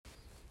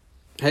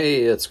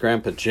Hey, it's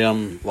Grandpa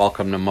Jim.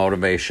 Welcome to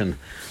Motivation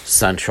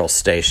Central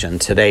Station.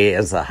 Today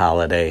is a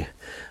holiday.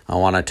 I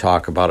want to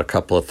talk about a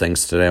couple of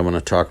things today. I want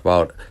to talk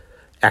about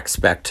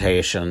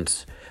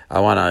expectations. I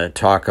want to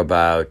talk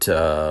about,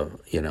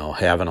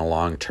 having a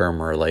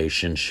long-term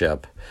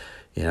relationship,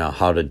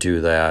 how to do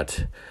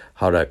that,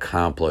 how to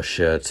accomplish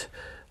it.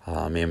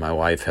 Me and my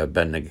wife have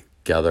been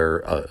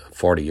together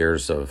 40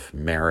 years of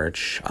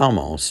marriage,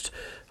 almost.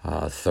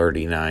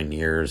 39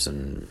 years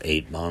and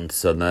 8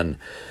 months, and then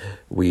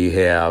we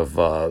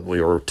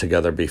were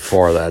together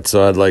before that.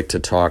 So I'd like to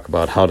talk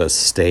about how to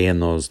stay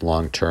in those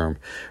long-term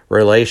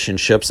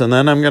relationships, and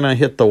then I'm going to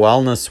hit the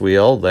wellness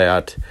wheel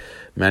that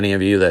many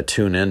of you that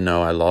tune in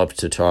know I love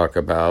to talk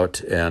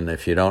about. And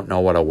if you don't know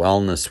what a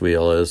wellness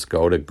wheel is,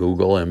 go to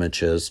Google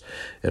Images.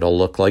 It'll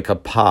look like a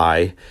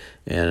pie,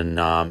 and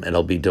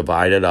it'll be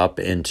divided up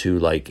into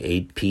like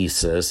 8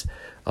 pieces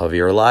of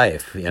your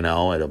life.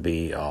 It'll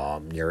be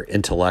your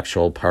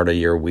intellectual part of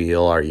your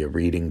wheel. Are you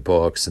reading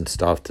books and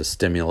stuff to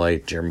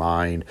stimulate your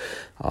mind?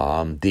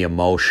 The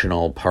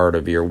emotional part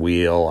of your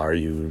wheel. Are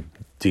you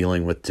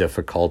dealing with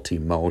difficult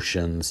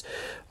emotions?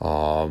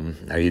 Are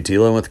you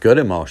dealing with good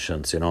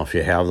emotions? If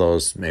you have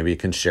those, maybe you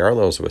can share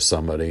those with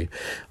somebody.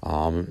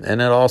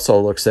 And it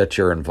also looks at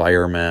your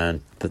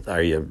environment.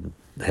 Are you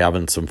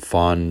having some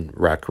fun,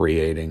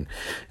 recreating?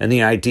 And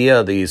the idea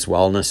of these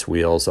wellness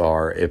wheels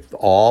are, if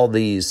all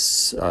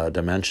these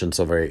dimensions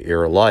of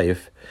your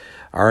life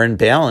are in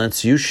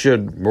balance, you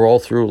should roll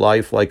through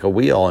life like a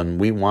wheel,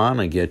 and we want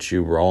to get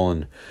you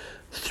rolling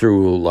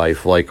through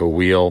life like a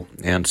wheel.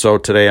 And so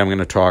today I'm going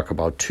to talk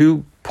about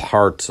 2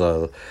 parts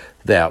of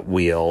that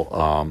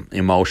wheel,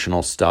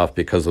 emotional stuff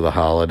because of the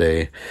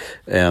holiday,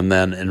 and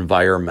then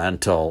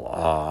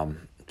environmental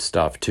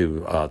stuff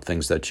too,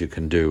 things that you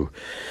can do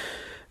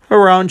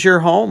around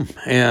your home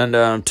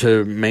and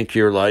to make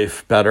your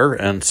life better.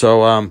 And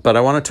so, but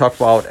I want to talk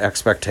about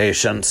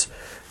expectations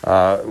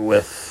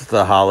with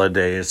the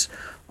holidays.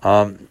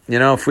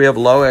 If we have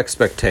low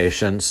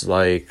expectations,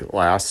 like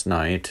last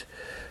night,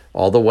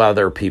 all the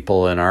weather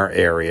people in our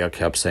area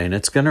kept saying,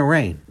 it's going to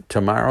rain.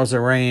 Tomorrow's a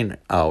rain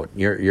out.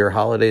 Your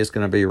holiday is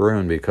going to be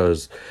ruined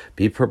because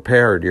be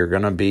prepared. You're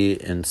going to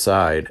be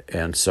inside.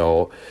 And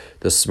so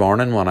this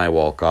morning when I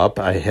woke up,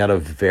 I had a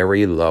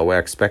very low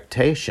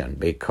expectation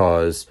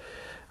because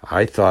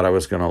I thought I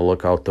was going to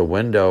look out the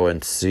window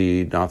and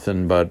see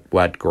nothing but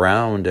wet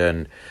ground,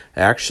 and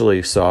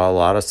actually saw a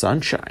lot of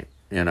sunshine,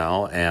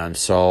 and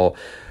so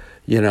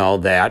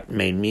that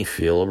made me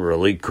feel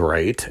really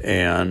great,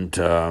 and,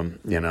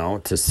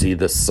 to see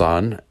the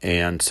sun.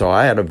 And so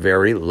I had a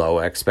very low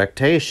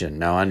expectation.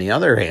 Now, on the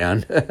other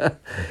hand,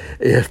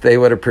 if they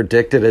would have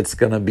predicted it's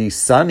going to be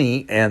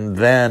sunny and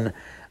then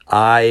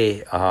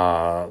I,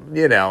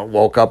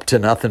 woke up to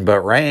nothing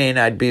but rain,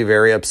 I'd be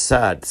very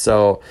upset.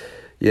 So,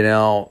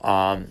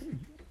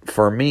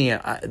 for me,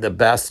 the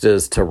best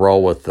is to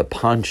roll with the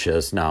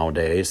punches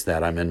nowadays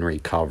that I'm in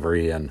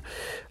recovery and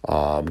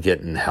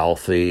getting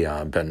healthy.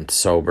 I've been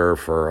sober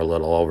for a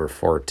little over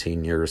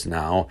 14 years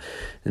now.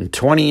 And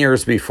 20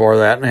 years before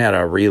that, and I had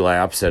a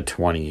relapse at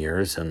 20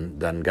 years and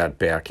then got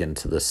back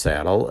into the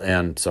saddle.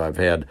 And so I've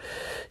had,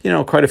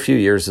 quite a few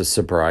years of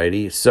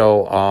sobriety.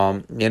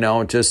 So,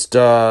 just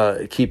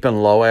keeping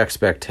low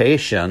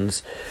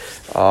expectations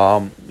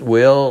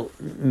will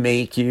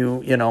make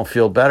you,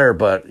 feel better.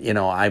 But,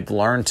 I've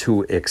learned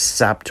to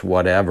accept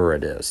whatever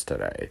it is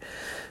today.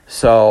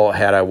 So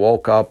had I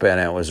woke up and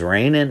it was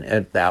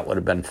raining, that would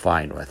have been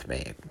fine with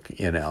me.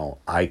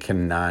 I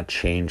cannot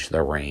change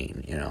the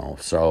rain,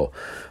 So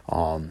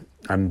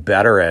I'm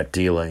better at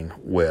dealing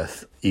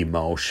with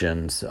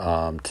emotions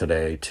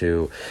today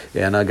too.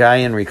 And a guy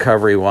in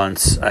recovery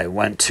once, I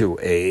went to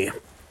a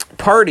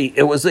party.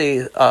 It was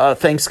a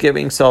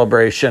Thanksgiving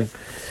celebration.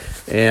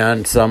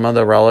 And some of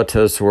the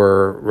relatives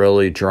were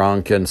really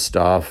drunk and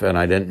stuff, and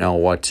I didn't know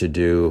what to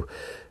do.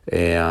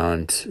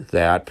 And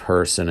that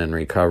person in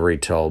recovery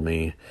told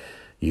me,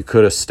 you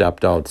could have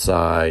stepped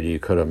outside, you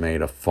could have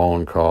made a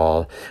phone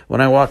call.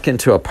 When I walk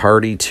into a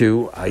party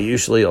too, I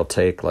usually will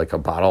take like a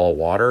bottle of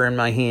water in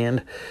my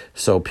hand,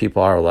 so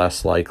people are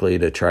less likely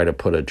to try to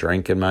put a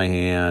drink in my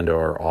hand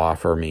or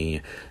offer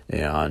me.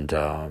 And,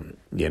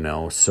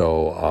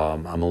 so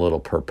I'm a little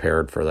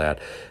prepared for that.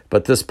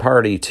 But this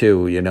party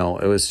too,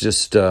 it was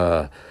just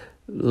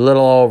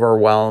little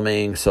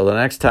overwhelming. So the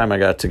next time I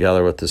got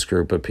together with this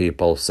group of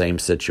people, same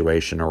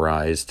situation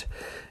arose,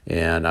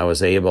 and I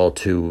was able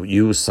to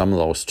use some of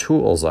those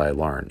tools I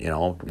learned.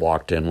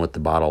 Walked in with the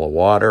bottle of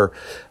water.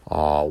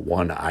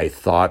 When I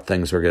thought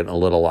things were getting a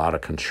little out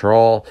of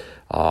control,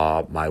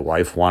 my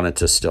wife wanted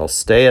to still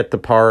stay at the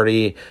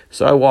party,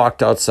 so I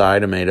walked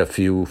outside and made a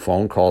few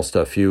phone calls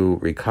to a few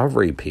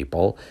recovery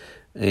people.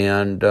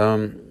 And,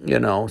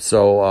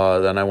 so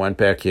then I went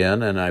back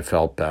in and I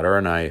felt better,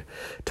 and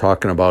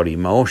talking about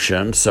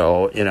emotion.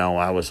 So,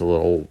 I was a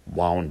little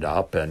wound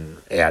up and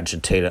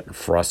agitated and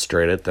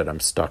frustrated that I'm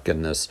stuck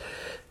in this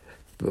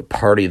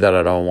party that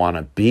I don't want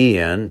to be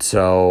in.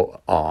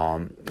 So,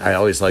 I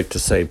always like to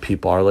say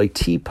people are like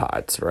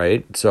teapots,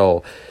 right?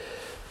 So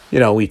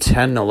we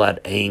tend to let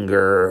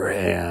anger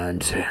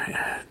and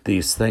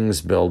these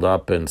things build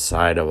up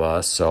inside of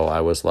us. So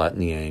I was letting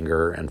the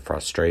anger and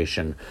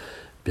frustration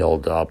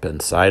build up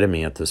inside of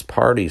me at this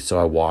party. So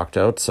I walked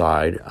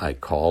outside. I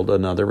called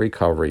another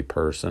recovery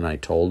person. I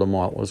told them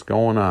what was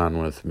going on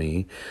with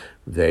me.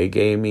 They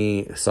gave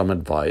me some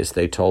advice.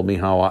 They told me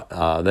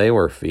how they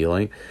were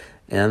feeling.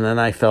 And then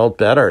I felt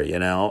better,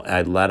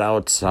 I let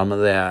out some of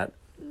that,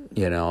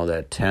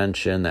 that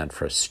tension, that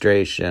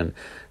frustration,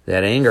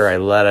 that anger. I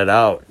let it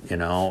out,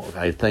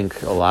 I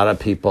think a lot of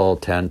people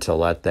tend to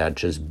let that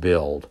just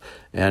build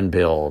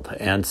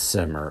and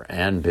simmer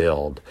and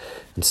build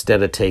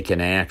instead of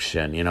taking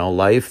action.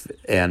 Life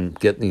and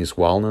getting these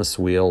wellness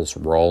wheels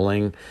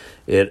rolling,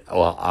 it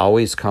will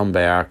always come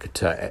back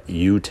to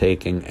you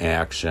taking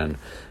action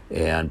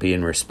and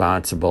being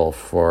responsible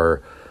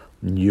for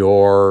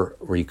your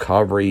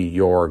recovery,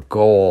 your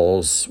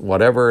goals,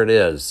 whatever it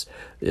is.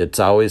 It's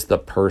always the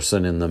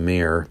person in the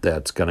mirror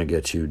that's going to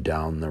get you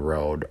down the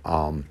road.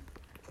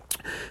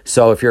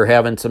 So if you're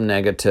having some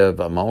negative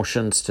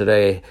emotions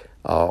today,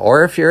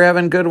 or if you're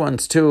having good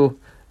ones too,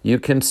 you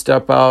can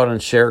step out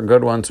and share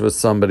good ones with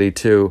somebody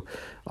too.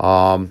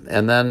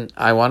 And then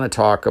I want to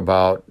talk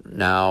about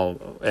now,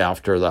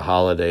 after the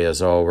holiday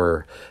is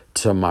over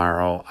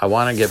tomorrow, I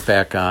want to get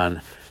back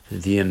on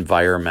the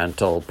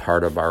environmental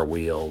part of our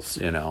wheels,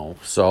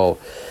 So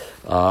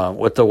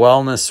with the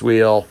wellness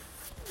wheel,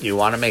 you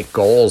want to make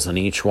goals in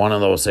each one of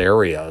those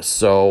areas.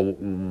 So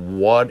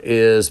what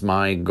is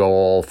my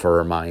goal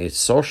for my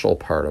social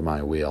part of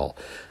my wheel?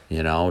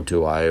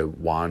 Do I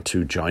want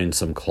to join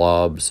some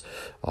clubs?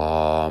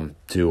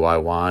 Do I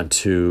want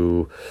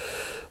to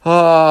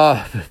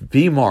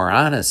be more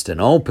honest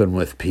and open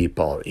with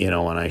people,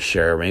 when I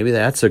share? Maybe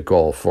that's a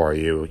goal for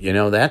you.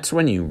 That's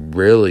when you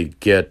really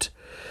get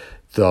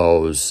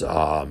those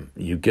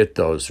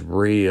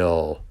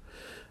real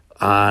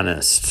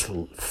honest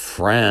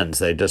friends.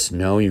 They just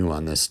know you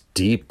on this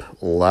deep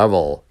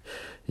level,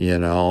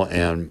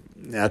 and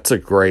that's a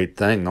great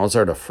thing. Those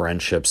are the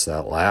friendships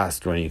that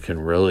last, when you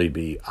can really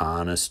be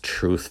honest,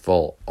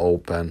 truthful,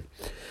 open.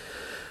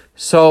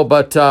 So,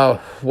 but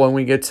when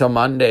we get to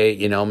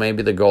Monday,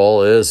 maybe the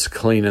goal is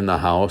cleaning the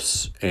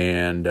house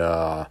and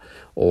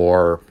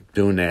or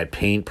doing that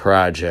paint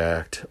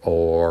project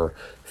or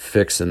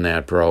fixing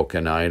that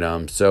broken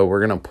item. So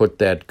we're going to put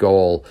that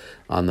goal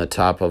on the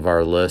top of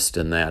our list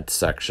in that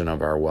section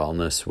of our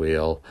wellness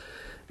wheel.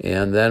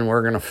 And then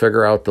we're going to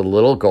figure out the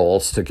little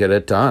goals to get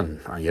it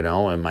done.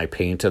 Am I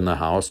painting the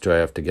house? Do I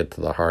have to get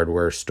to the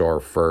hardware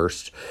store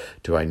first?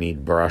 Do I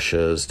need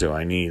brushes? Do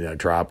I need a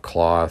drop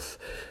cloth?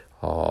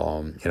 Do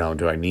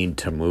I need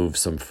to move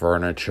some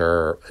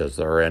furniture? Is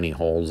there any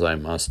holes I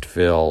must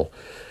fill?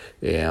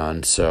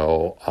 And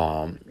so,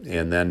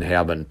 and then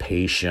having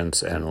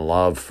patience and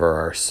love for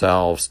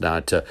ourselves,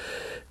 not to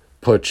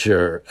put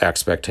your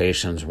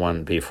expectations.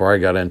 Before I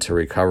got into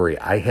recovery,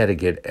 I had to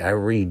get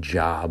every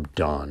job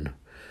done,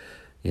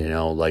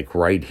 like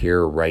right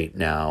here, right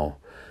now,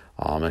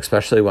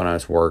 especially when I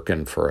was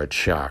working for a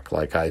check.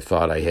 Like I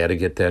thought I had to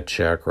get that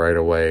check right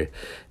away.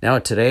 Now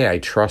today I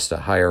trust a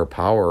higher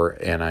power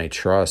and I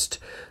trust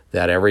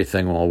that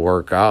everything will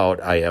work out.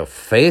 I have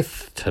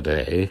faith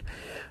today,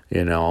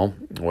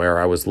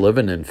 where I was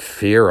living in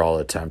fear all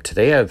the time.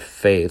 Today I have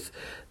faith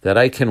that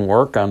I can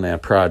work on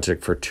that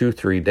project for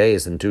 2-3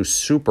 days and do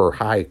super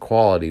high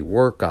quality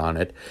work on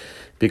it.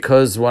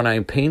 Because when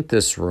I paint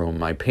this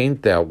room, I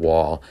paint that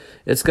wall,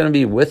 it's going to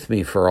be with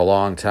me for a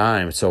long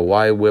time. So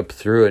why whip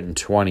through it in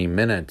 20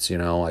 minutes?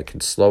 I can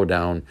slow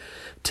down,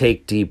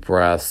 take deep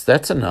breaths.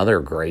 That's another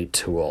great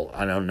tool.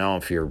 I don't know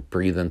if you're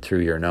breathing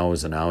through your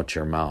nose and out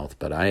your mouth,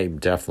 but I'm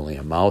definitely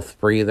a mouth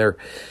breather.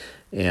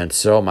 And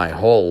so my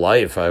whole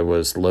life I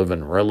was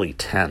living really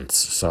tense.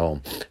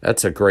 So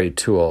that's a great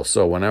tool.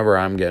 So whenever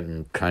I'm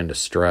getting kind of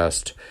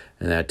stressed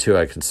and that too,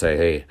 I can say,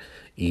 hey,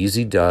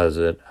 easy does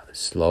it.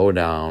 Slow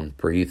down,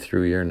 breathe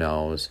through your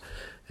nose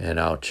and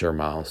out your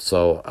mouth.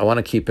 So I want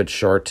to keep it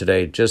short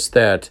today. Just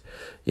that,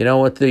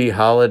 with the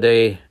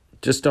holiday,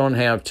 just don't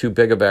have too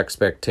big of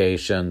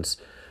expectations.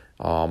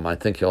 I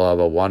think you'll have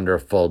a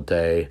wonderful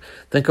day.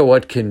 Think of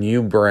what can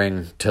you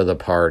bring to the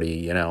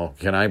party.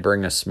 Can I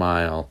bring a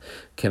smile?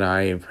 Can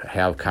I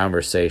have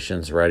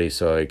conversations ready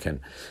so I can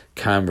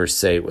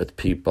conversate with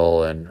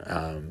people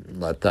and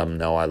let them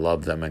know I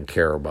love them and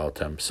care about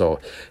them?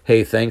 So,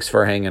 hey, thanks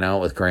for hanging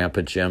out with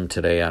Grandpa Jim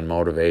today on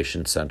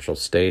Motivation Central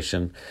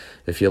Station.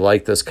 If you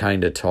like this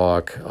kind of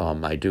talk,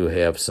 I do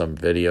have some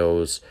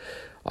videos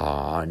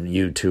on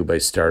YouTube. I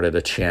started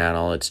a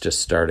channel. It's just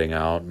starting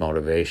out,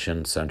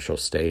 Motivation Central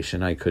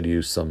Station. I could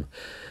use some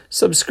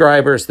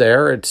subscribers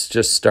there. It's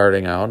just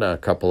starting out. A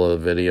couple of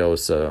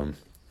videos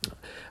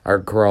are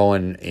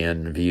growing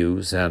in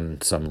views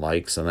and some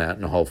likes and that,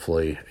 and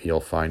hopefully you'll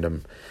find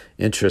them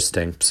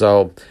interesting.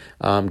 So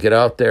get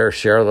out there,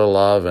 share the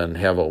love, and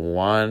have a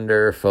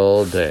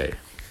wonderful day.